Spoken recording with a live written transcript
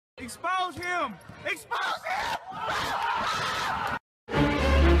Expose him! Expose him!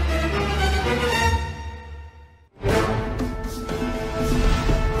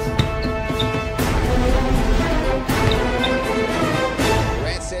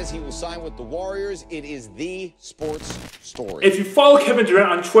 Durant says he will sign with the Warriors. It is the sports story. If you follow Kevin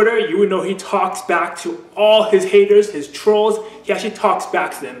Durant on Twitter, you would know he talks back to all his haters, his trolls. He actually talks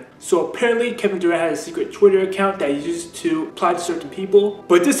back to them. So apparently Kevin Durant has a secret Twitter account that he uses to reply to certain people.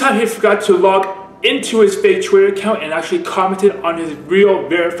 But this time he forgot to log into his fake Twitter account and actually commented on his real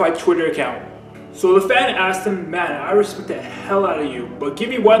verified Twitter account. So the fan asked him, "Man, I respect the hell out of you, but give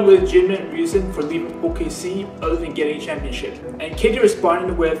me one legitimate reason for leaving OKC other than getting a championship." And KD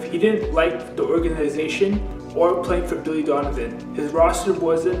responded with, he didn't like the organization or playing for Billy Donovan. His roster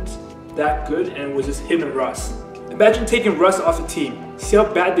wasn't that good and it was just him and Russ. Imagine taking Russ off the team. See how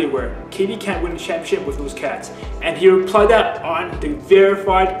bad they were. KD can't win the championship with those cats. And he replied that on the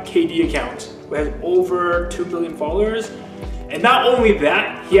verified KD account, who has over 2 million followers. And not only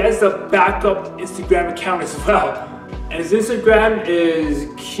that, he has a backup Instagram account as well. And his Instagram is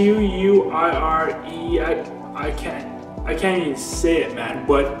QUIRE. I can't even say it, man.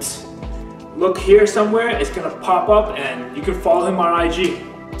 But look here somewhere, it's gonna pop up and you can follow him on IG.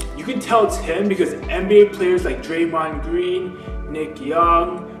 You can tell it's him because NBA players like Draymond Green, Nick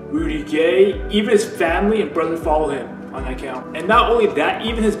Young, Rudy Gay, even his family and brother follow him on that account. And not only that,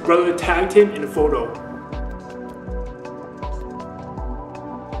 even his brother tagged him in a photo.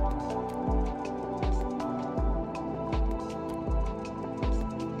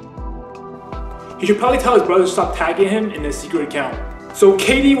 He should probably tell his brother to stop tagging him in his secret account. So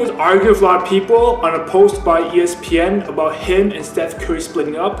KD was arguing with a lot of people on a post by ESPN about him and Steph Curry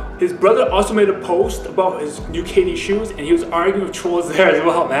splitting up. His brother also made a post about his new KD shoes and he was arguing with trolls there as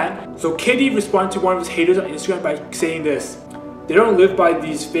well, man. So KD responded to one of his haters on Instagram by saying this: "They don't live by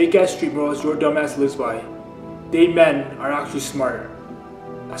these fake ass street morals your dumbass lives by. They men are actually smart."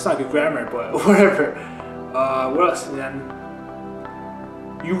 That's not good grammar, but whatever. What else, man?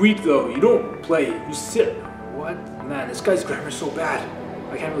 "You weak though, you don't play, you sit." What? Man, this guy's grammar is so bad.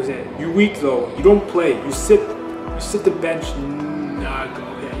 I can't really say it. "You weak though, you don't play, you sit the bench." Nah,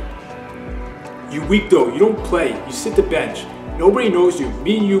 okay. "You weak though, you don't play, you sit the bench. Nobody knows you.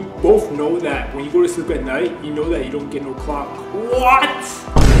 Me and you both know that when you go to sleep at night, you know that you don't get no clock." What?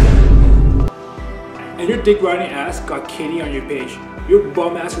 And your dick riding ass got KD on your page. Your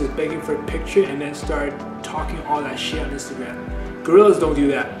bum ass was begging for a picture and then started talking all that shit on Instagram. Gorillas don't do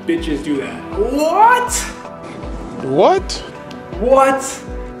that. Bitches do that. What? What? What?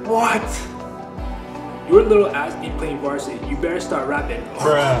 What? Your little ass ain't playing varsity. You better start rapping.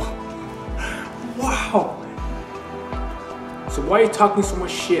 Bruh. Wow. So why are you talking so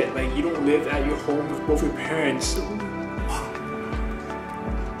much shit? Like you don't live at your home with both your parents.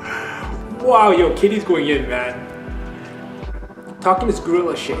 Wow, yo, KD's going in, man. Talking this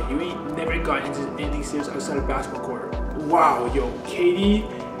gorilla shit. You ain't never got into anything serious outside of basketball court. Wow, yo, KD.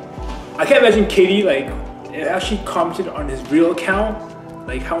 I can't imagine KD like actually commented on his real account,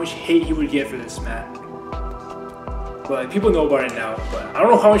 like how much hate he would get for this, man. But people know about it now. But I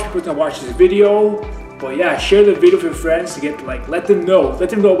don't know how much people are gonna watch this video. But yeah, share the video with your friends to get like let them know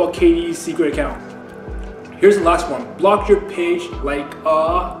about KD's secret account. Here's the last one. Block your page like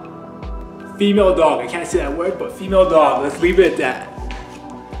a female dog. I can't say that word, but female dog. Let's leave it at that.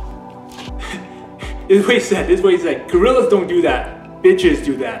 This is what he said. Gorillas don't do that. Bitches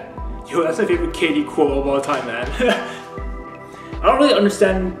do that. Yo, that's my favorite KD quote of all time, man. I don't really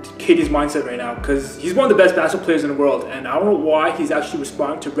understand KD's mindset right now because he's one of the best basketball players in the world and I don't know why he's actually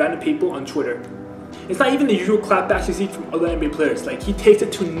responding to random people on Twitter. It's not even the usual clapbacks you see from other NBA players. Like, he takes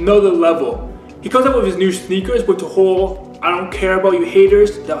it to another level. He comes up with his new sneakers with the whole "I don't care about you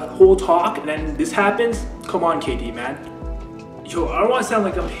haters," the whole talk, and then this happens. Come on, KD, man. Yo, I don't want to sound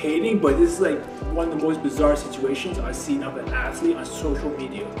like I'm hating, but this is like one of the most bizarre situations I've seen of an athlete on social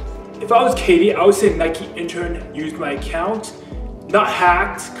media. If I was KD, I would say Nike intern used my account, not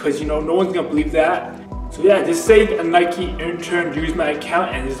hacked, because you know, no one's gonna believe that. So yeah, just say a Nike intern used my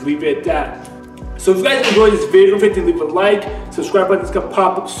account and just leave it at that. So if you guys enjoyed this video, don't forget to leave a like, subscribe button's gonna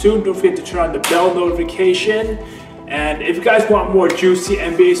pop up soon, don't forget to turn on the bell notification. And if you guys want more juicy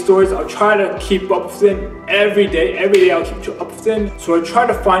NBA stories, I'll try to keep up with them every day. Every day I'll keep up with them. So I try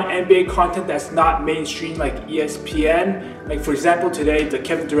to find NBA content that's not mainstream like ESPN. Like for example today, the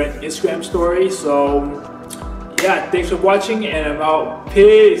Kevin Durant Instagram story. So yeah, thanks for watching and I'm out.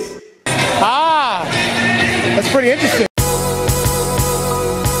 Peace. Ah, that's pretty interesting.